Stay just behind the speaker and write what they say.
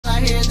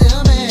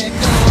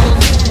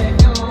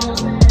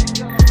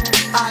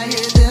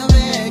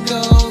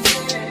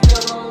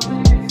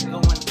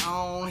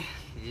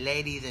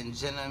ladies and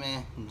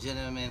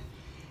gentlemen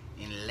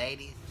and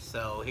ladies.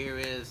 So here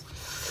is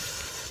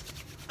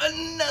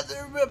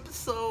another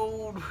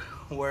episode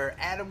where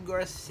Adam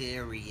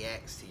Garcia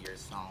reacts to your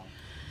song.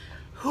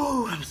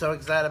 Whew, I'm so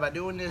excited about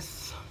doing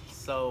this.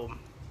 So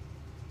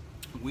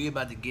we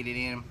about to get it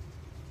in.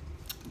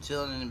 I'm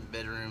chilling in the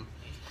bedroom.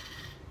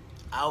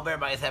 I hope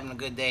everybody's having a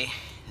good day.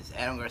 It's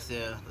Adam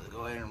Garcia. Let's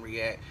go ahead and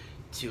react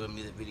to a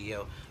music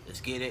video.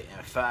 Let's get it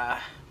in 5,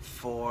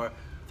 4,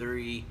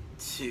 3,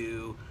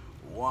 2,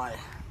 1.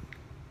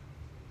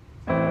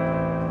 I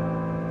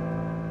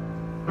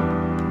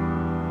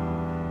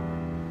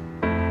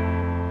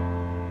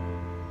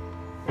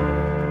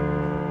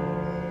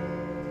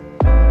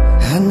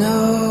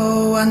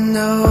know,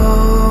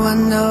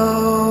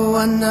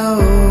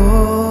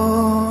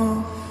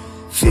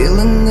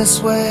 feeling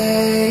this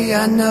way,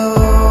 I know,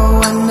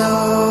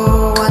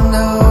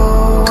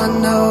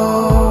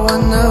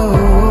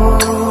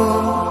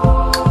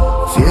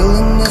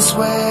 feeling this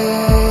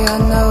way, I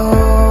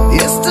know.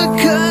 It's the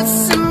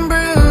cuts and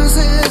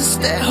bruises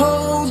that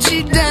hold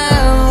you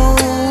down,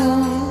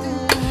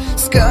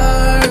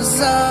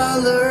 scars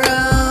all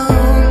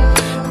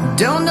around,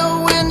 don't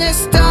know when it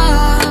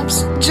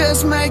stops,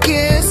 just make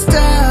it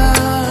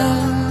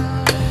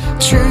stop.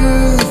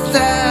 Truth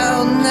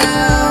out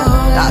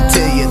now. I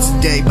tell you, it's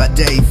a day by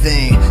day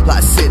thing.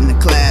 Like sitting in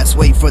class,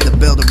 wait for the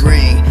bell to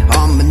ring.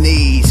 On my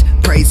knees,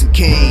 praise the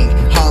King.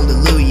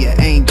 Hallelujah,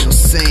 angels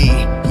sing.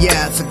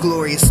 Yeah, it's a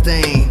glorious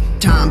thing.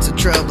 Times of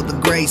trouble, the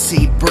grace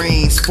he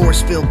brings.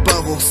 Force-filled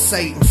bubbles,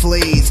 Satan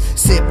flees.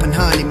 Sipping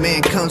honey,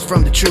 man, comes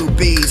from the true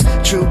bees.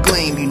 True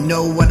gleam, you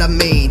know what I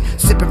mean.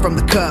 Sipping from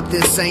the cup,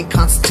 this ain't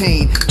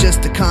Constantine.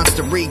 Just a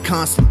constant read,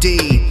 constant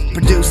deed.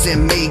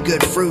 Producing me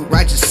good fruit,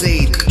 righteous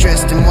seed.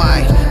 Dressed in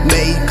white,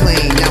 made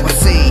clean. Now I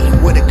see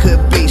what it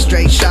could be.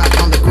 Straight shot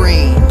on the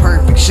green.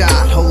 Perfect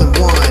shot, hole in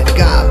one.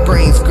 God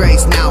brings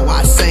grace, now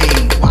I sing.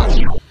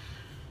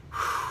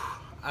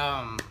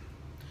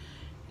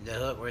 The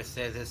hook where it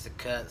says it's the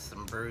cuts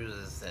and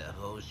bruises that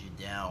holds you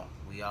down.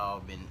 We all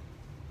been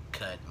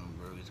cut and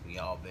bruised. We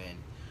all been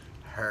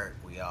hurt.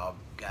 We all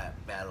got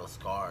battle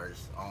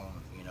scars on,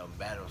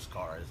 battle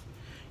scars.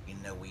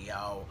 We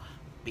all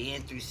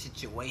been through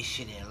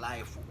situation in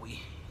life where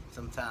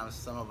sometimes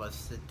some of us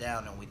sit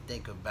down and we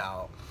think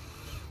about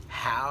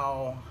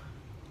how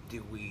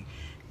do we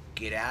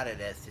get out of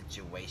that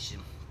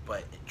situation,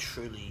 but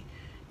truly,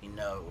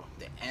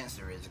 the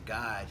answer is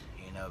God,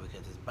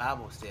 because His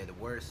Bible said, the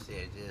Word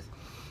said this,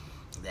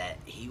 that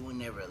He will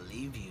never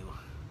leave you,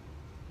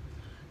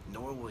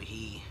 nor will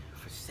He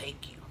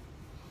forsake you.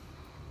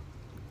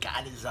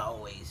 God is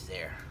always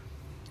there.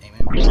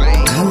 Amen.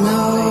 I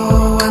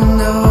know,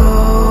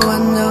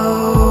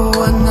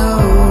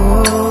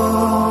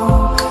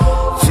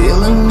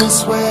 feeling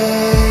this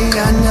way,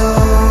 I know,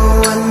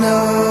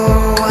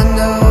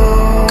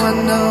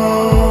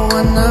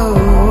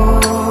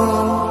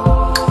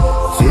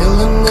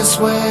 feeling this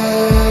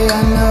way,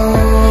 I know.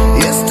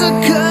 It's the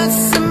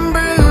cuts and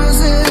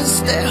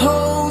bruises that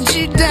hold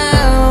you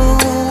down,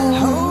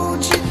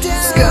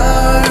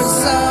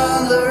 scars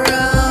all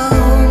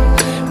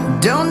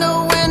around, don't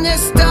know when it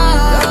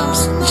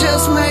stops,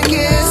 just make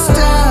it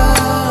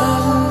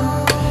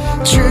stop.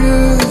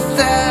 Truth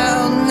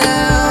out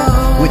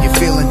now. When you're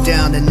feeling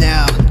down and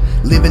out,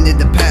 living in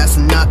the past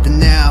and not the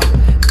now,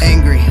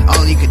 angry,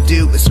 all you could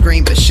do is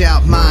scream but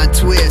shout. Mind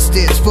twist,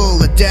 it's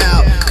full of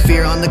doubt.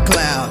 Fear on the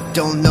cloud,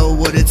 don't know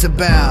what it's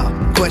about.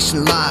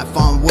 Question life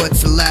on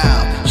what's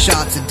allowed.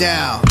 Shots of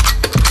doubt.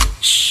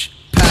 Shh,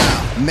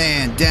 pow,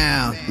 man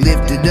down.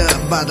 Lifted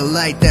up by the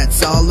light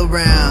that's all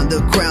around.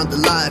 The crown to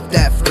life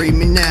that free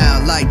me now.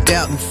 Like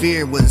doubt and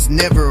fear was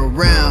never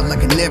around.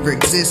 Like it never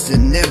existed,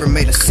 never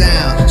made a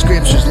sound.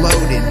 Scriptures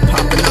loaded,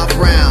 popping off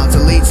rounds.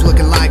 Elites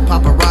looking like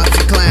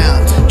paparazzi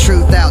clowns.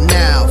 Truth out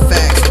now,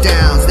 facts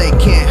downs. They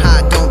can't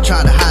hide, don't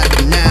try to hide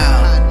it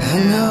now. I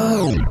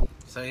know.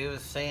 So he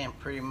was saying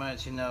pretty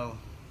much,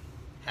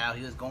 how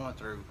he was going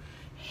through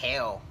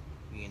hell,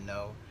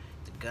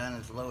 the gun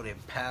is loaded,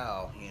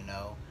 pow,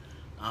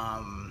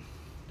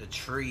 the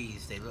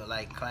trees, they look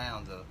like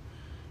clowns.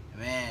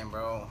 Man,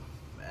 bro,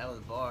 that was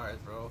bars,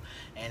 bro.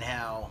 And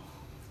how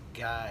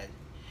God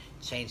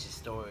changed the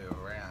story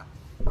around.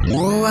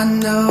 Oh, I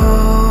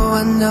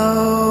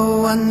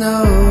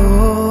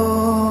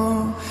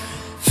know,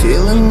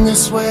 feeling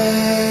this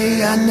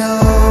way, I know,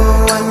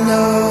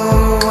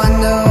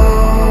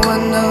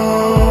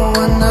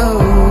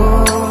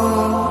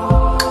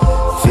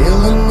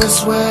 feeling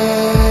this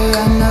way,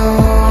 I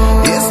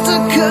know. It's the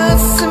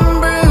cuts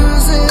and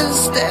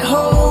bruises that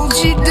hold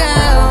you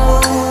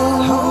down,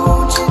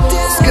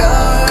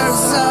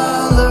 scars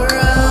all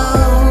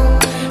around,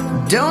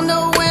 don't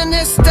know when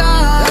it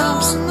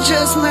stops,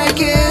 just make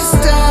it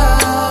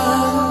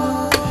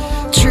stop.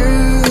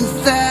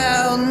 Truth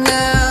out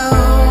now.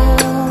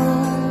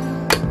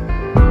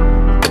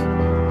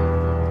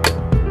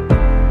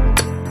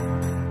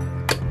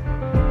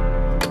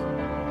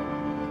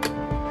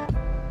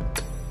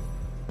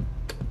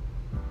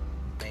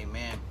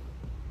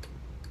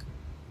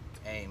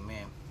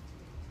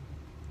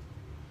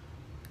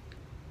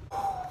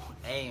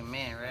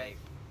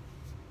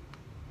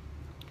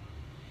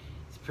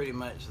 pretty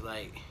much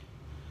like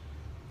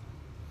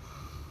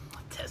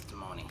a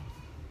testimony.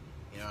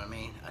 You know what I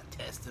mean? A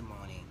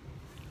testimony.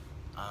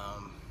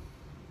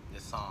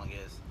 This song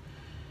is,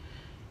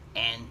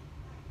 and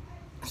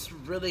it's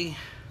really.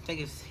 I think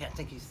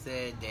he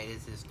said that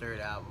it's his third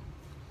album,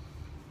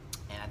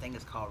 and I think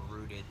it's called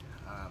Rooted.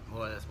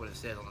 Well, that's what it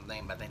says on the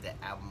thing, but I think that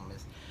album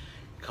is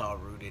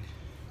called Rooted.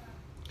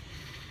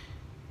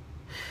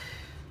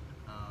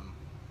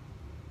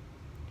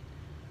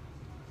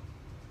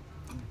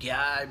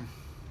 God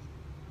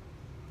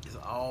is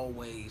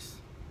always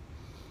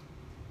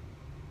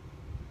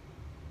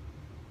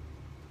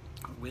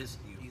with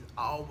you. He's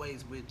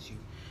always with you.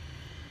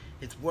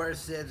 His word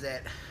says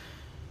that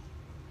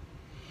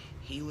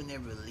He will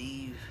never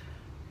leave,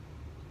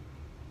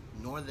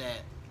 nor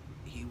that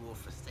He will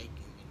forsake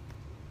you.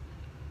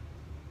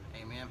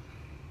 Amen.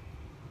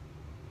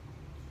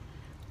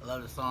 I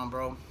love the song,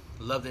 bro.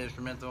 Love the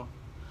instrumental.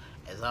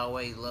 As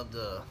always, love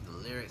the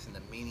lyrics and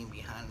the meaning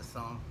behind the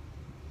song.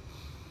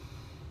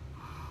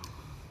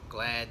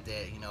 Glad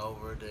that, you know,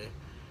 over the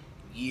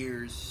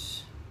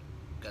years,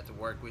 got to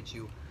work with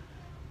you.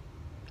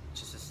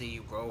 Just to see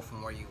you grow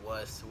from where you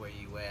was to where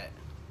you at.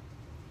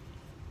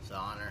 It's an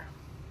honor.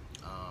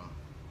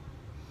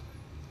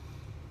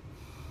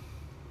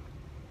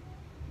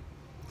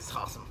 It's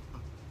awesome.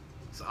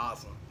 It's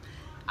awesome.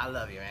 I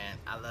love you, man.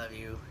 I love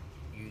you.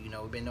 You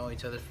know, we've been knowing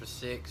each other for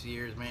 6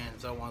 years, man.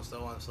 So on,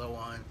 so on, so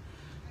on,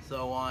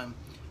 so on.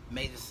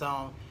 Made the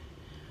song.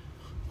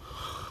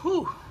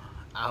 Whew.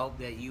 I hope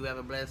that you have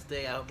a blessed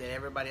day. I hope that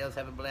everybody else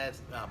have a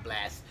blessed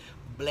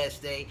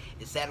day.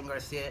 It's Saddam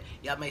Garcia.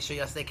 Y'all make sure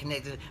y'all stay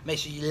connected. Make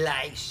sure you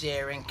like,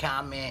 share, and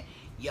comment.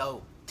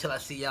 Yo, till I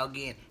see y'all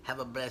again. Have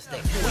a blessed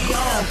day. We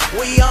on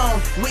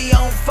fire. We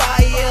on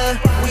fire.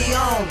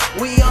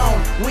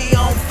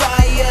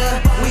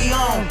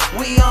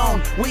 We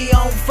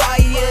on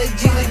fire.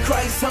 Jesus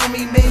Christ,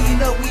 homie, man, you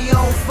know we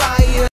on fire.